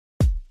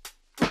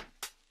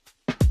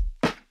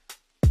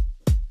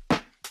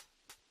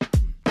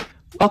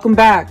Welcome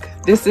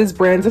back. This is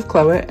Brands of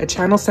Chloé, a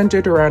channel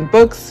centered around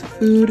books,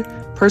 food,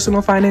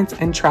 personal finance,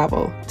 and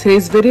travel.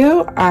 Today's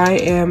video, I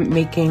am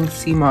making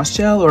sea moss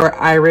gel or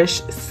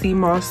Irish sea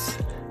moss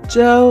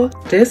gel.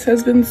 This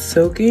has been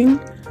soaking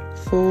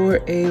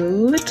for a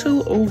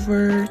little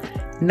over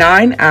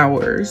 9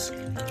 hours.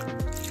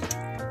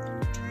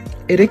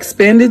 It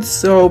expanded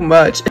so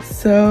much.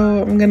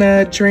 So I'm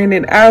gonna drain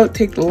it out,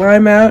 take the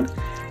lime out,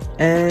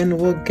 and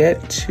we'll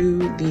get to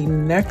the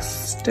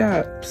next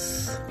steps.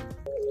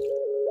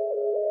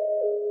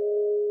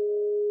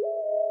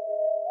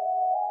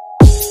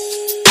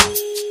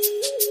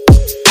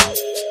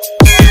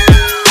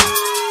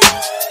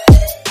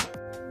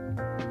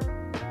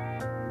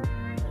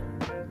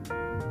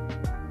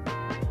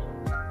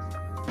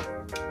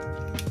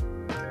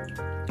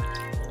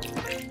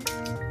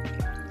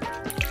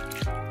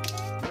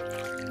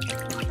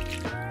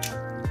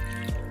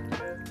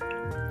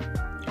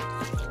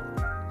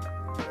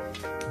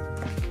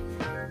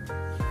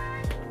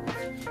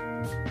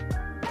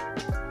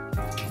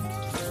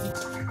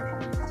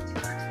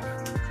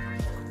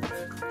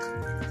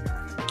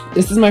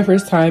 This is my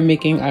first time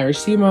making Irish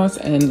sea moss,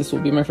 and this will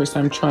be my first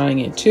time trying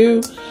it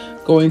too.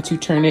 Going to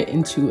turn it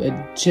into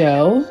a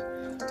gel.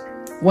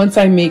 Once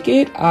I make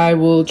it, I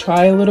will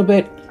try a little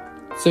bit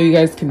so you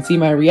guys can see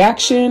my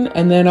reaction,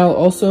 and then I'll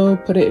also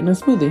put it in a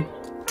smoothie.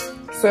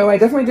 So I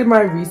definitely did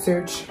my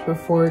research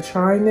before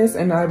trying this,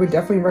 and I would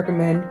definitely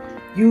recommend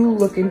you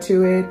look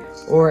into it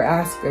or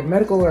ask a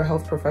medical or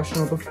health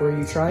professional before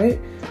you try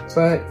it.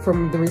 But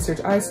from the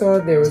research I saw,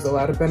 there was a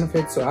lot of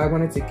benefits, so I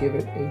wanted to give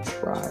it a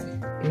try.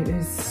 It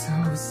is so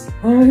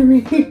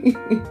slimy.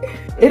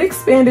 It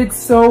expanded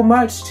so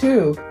much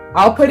too.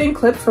 I'll put in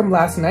clips from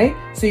last night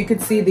so you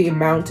could see the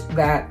amount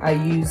that I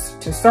used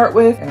to start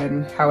with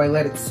and how I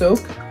let it soak,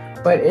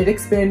 but it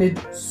expanded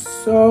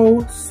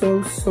so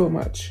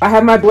much. I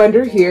have my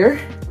blender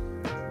here,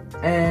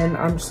 and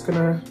I'm just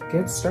gonna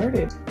get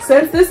started.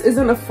 Since this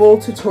isn't a full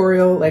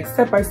tutorial, like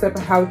step-by-step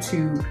of how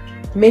to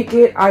make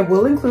it, I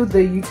will include the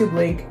YouTube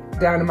link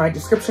down in my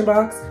description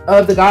box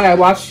of the guy I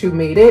watched who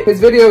made it. His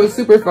video was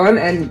super fun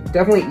and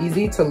definitely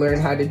easy to learn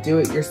how to do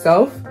it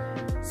yourself.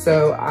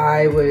 So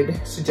I would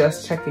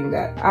suggest checking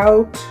that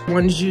out. I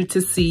wanted you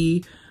to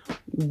see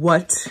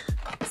what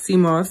sea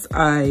moss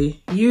I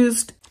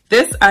used.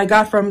 This I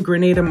got from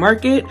Grenada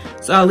Market,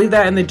 so I'll leave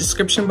that in the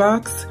description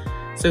box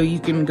so you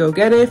can go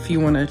get it if you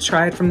want to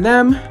try it from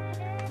them.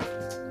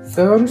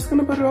 So I'm just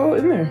gonna put it all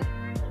in there.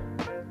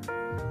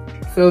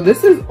 So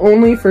this is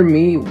only for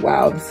me.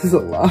 Wow, this is a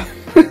lot.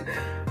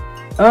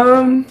 I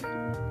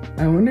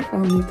wonder if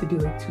I'll need to do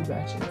like 2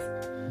 batches.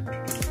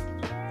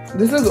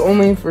 This is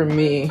only for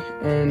me,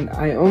 and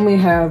I only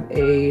have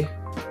a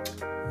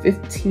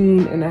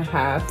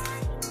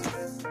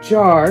 15.5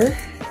 jar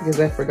because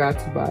I forgot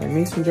to buy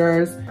mason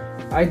jars.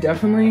 I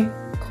definitely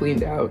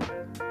cleaned out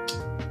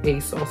a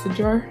salsa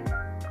jar,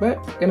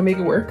 but gonna make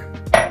it work.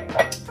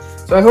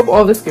 So I hope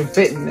all this can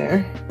fit in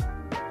there.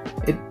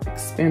 It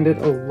expanded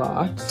a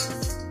lot.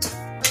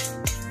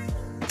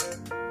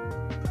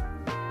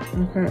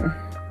 Okay.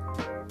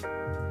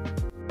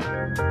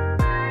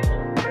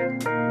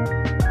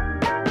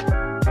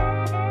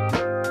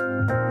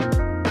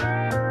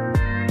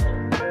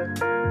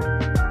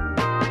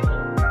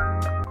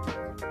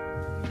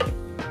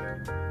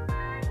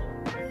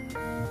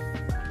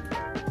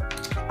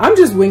 I'm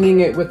just winging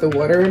it with the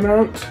water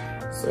amount,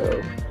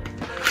 so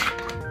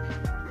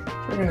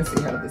we're gonna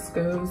see how this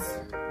goes.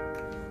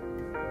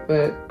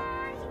 But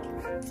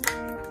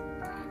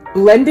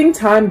blending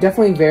time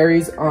definitely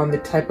varies on the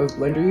type of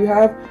blender you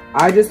have.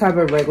 I just have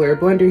a regular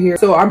blender here,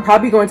 so I'm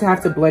probably going to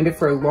have to blend it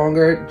for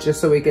longer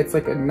just so it gets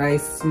like a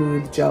nice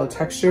smooth gel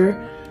texture.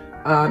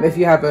 If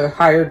you have a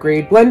higher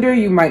grade blender,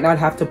 you might not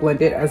have to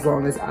blend it as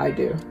long as I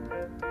do.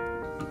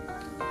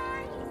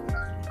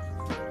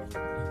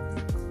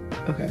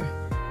 Okay.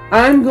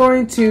 I'm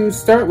going to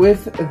start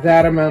with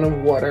that amount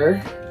of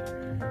water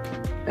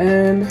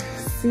and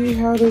see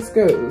how this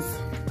goes.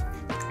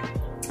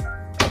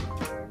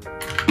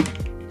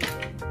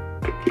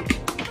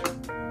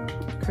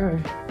 Okay.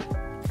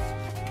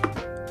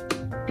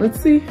 Let's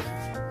see.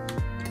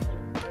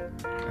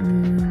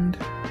 And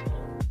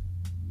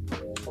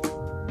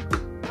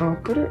I'll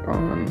put it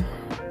on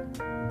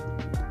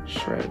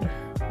shred.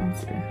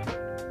 Let's see.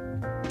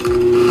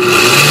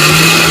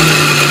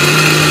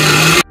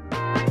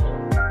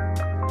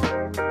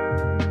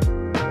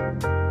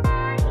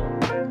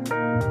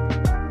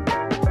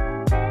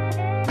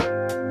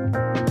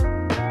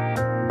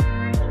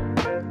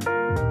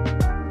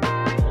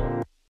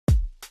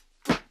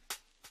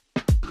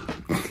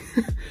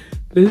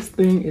 This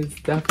thing is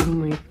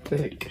definitely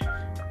thick.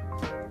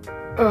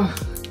 Ugh.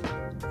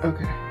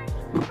 Okay.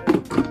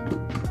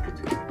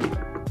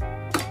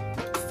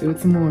 Let's do it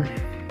some more.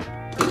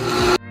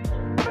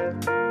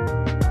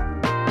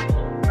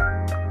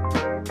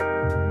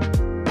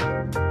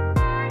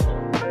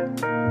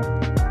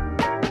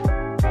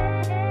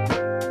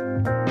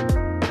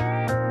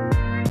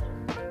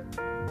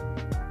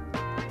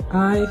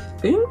 I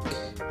think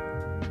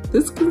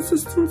This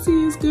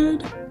consistency is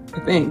good, I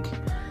think.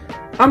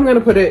 I'm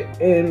gonna put it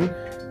in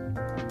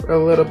for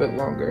a little bit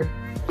longer,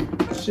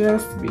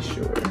 just to be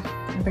sure.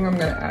 I think I'm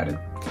gonna add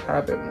a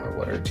tad bit more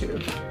water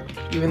too,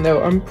 even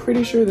though I'm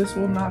pretty sure this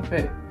will not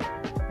fit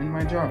in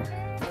my jar.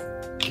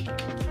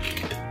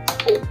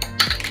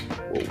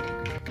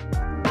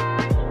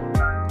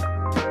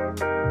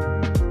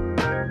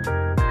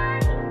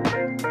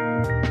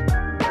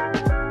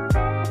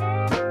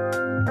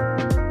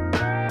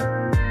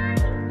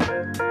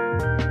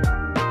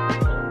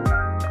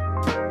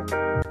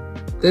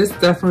 This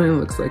definitely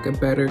looks like a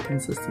better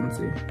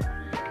consistency.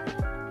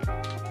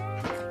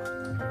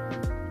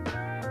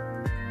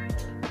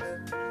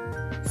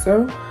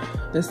 So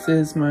this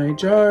is my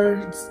jar.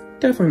 It's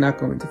definitely not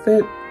going to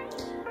fit,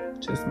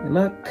 just my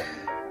luck.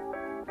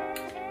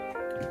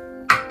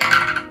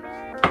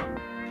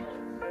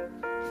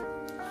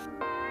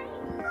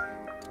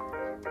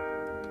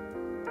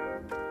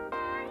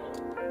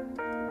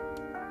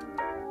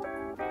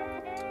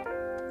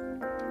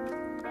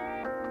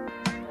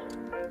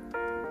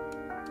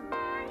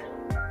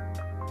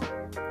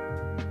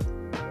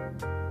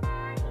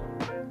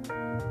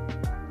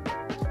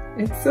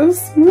 It's so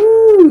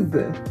smooth.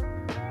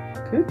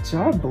 Good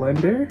job,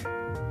 blender.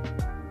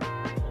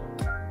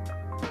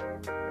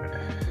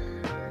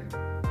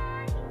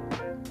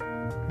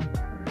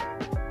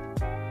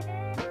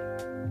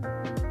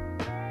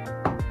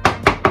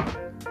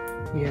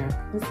 Yeah,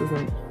 this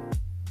isn't,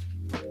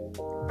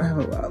 I have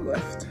a lot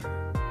left.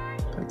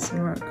 That's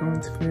not going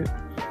to fit.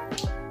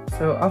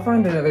 So I'll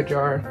find another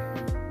jar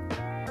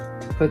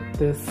to put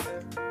this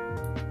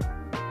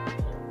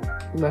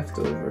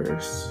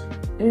leftovers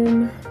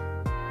in.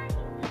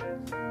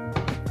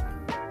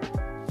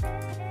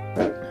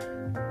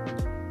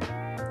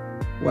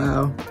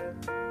 Wow.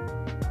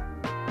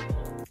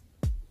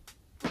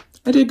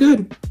 I did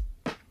good.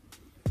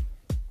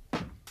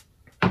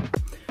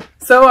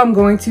 So I'm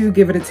going to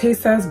give it a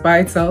taste test by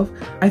itself.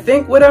 I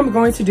think what I'm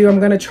going to do, I'm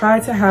going to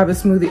try to have a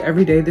smoothie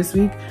every day this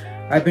week.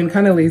 I've been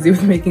kind of lazy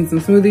with making some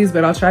smoothies,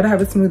 but I'll try to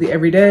have a smoothie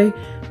every day,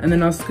 and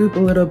then I'll scoop a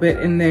little bit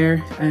in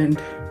there and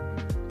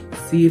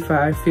see if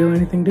I feel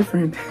anything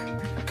different.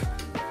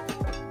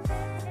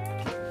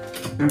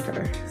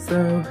 Okay,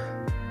 so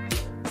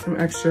some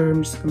extra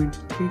I'm just going to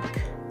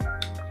take.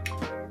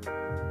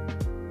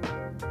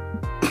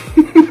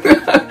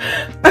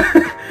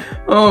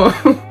 Oh,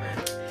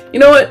 you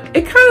know what?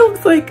 It kind of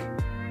looks like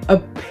a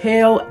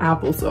pale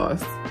applesauce.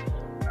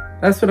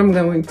 That's what I'm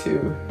going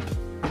to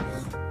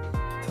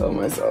tell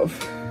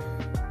myself.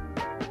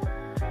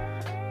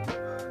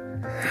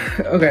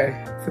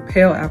 Okay, it's a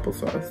pale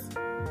applesauce.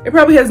 It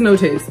probably has no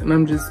taste, and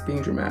I'm just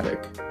being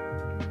dramatic.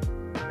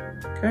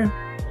 Okay.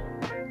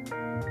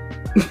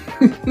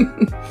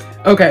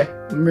 Okay,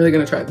 I'm really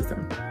gonna try this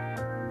time.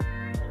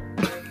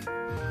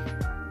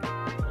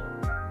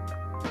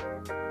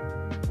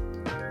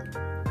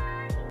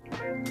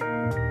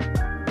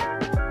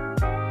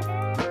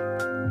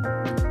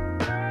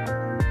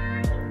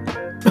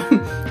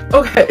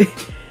 Okay,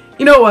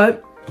 you know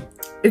what?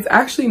 It's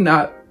actually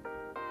not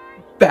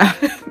bad.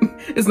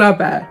 It's not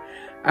bad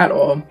at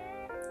all.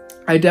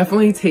 I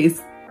definitely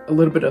taste a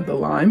little bit of the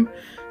lime.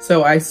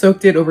 So I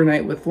soaked it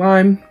overnight with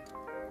lime.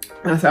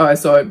 That's how I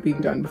saw it being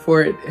done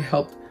before. It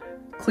helped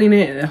clean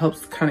it, and it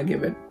helps kind of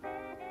give it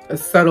a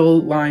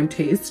subtle lime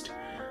taste.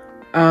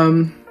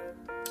 So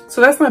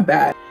that's not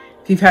bad.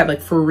 If you've had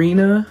like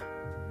farina,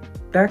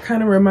 that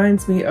kind of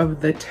reminds me of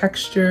the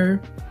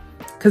texture,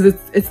 because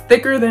it's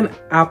thicker than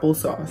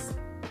applesauce.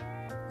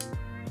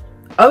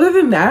 Other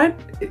than that,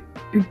 it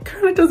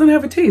kind of doesn't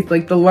have a taste.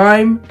 Like the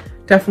lime,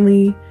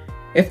 definitely,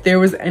 if there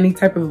was any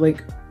type of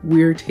like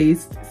weird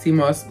taste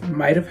seamoss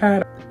might have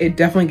had, it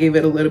definitely gave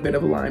it a little bit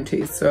of a lime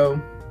taste.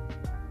 So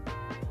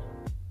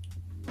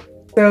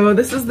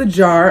this is the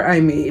jar I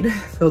made,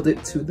 filled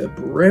it to the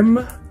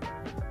brim.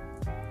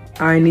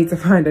 I need to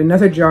find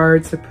another jar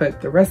to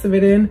put the rest of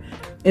it in.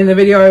 In the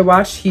video I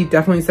watched, he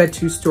definitely said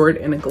to store it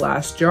in a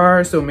glass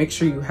jar. So make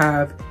sure you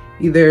have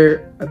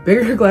either a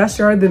bigger glass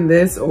jar than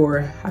this or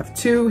have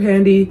two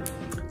handy.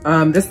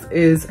 This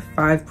is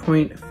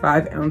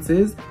 5.5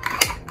 ounces.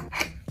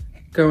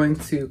 Going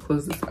to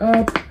close this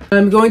up.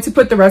 I'm going to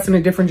put the rest in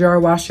a different jar,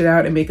 wash it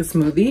out, and make a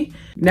smoothie.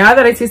 Now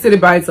that I tasted it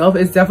by itself,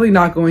 it's definitely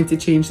not going to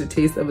change the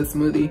taste of a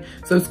smoothie.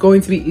 So it's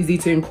going to be easy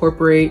to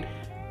incorporate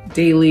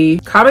daily.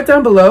 Comment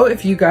down below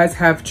if you guys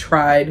have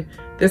tried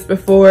this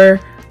before.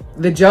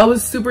 The gel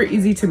was super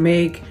easy to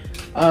make.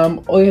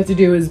 All you have to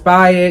do is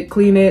buy it,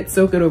 clean it,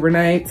 soak it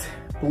overnight,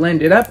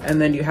 blend it up, and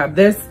then you have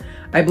this.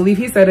 I believe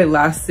he said it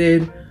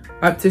lasted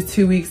up to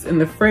 2 weeks in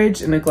the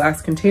fridge in a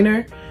glass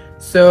container.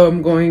 So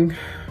I'm going,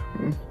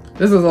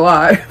 this is a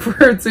lot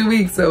for 2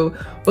 weeks, so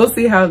we'll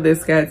see how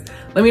this gets.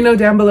 Let me know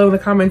down below in the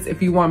comments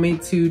if you want me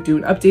to do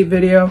an update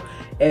video.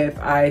 If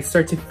I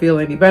start to feel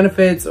any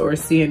benefits or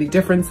see any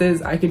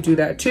differences, I could do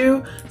that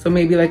too. So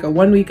maybe like a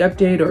 1 week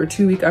update or a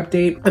 2 week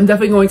update. I'm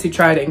definitely going to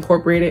try to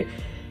incorporate it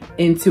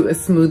into a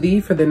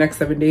smoothie for the next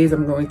 7 days.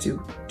 I'm going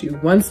to do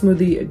 1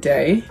 smoothie a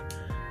day,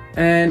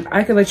 and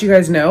I can let you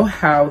guys know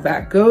how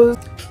that goes.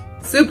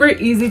 Super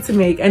easy to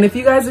make. And if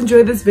you guys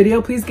enjoyed this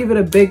video, please give it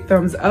a big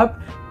thumbs up.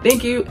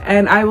 Thank you,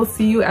 and I will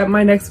see you at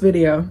my next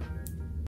video.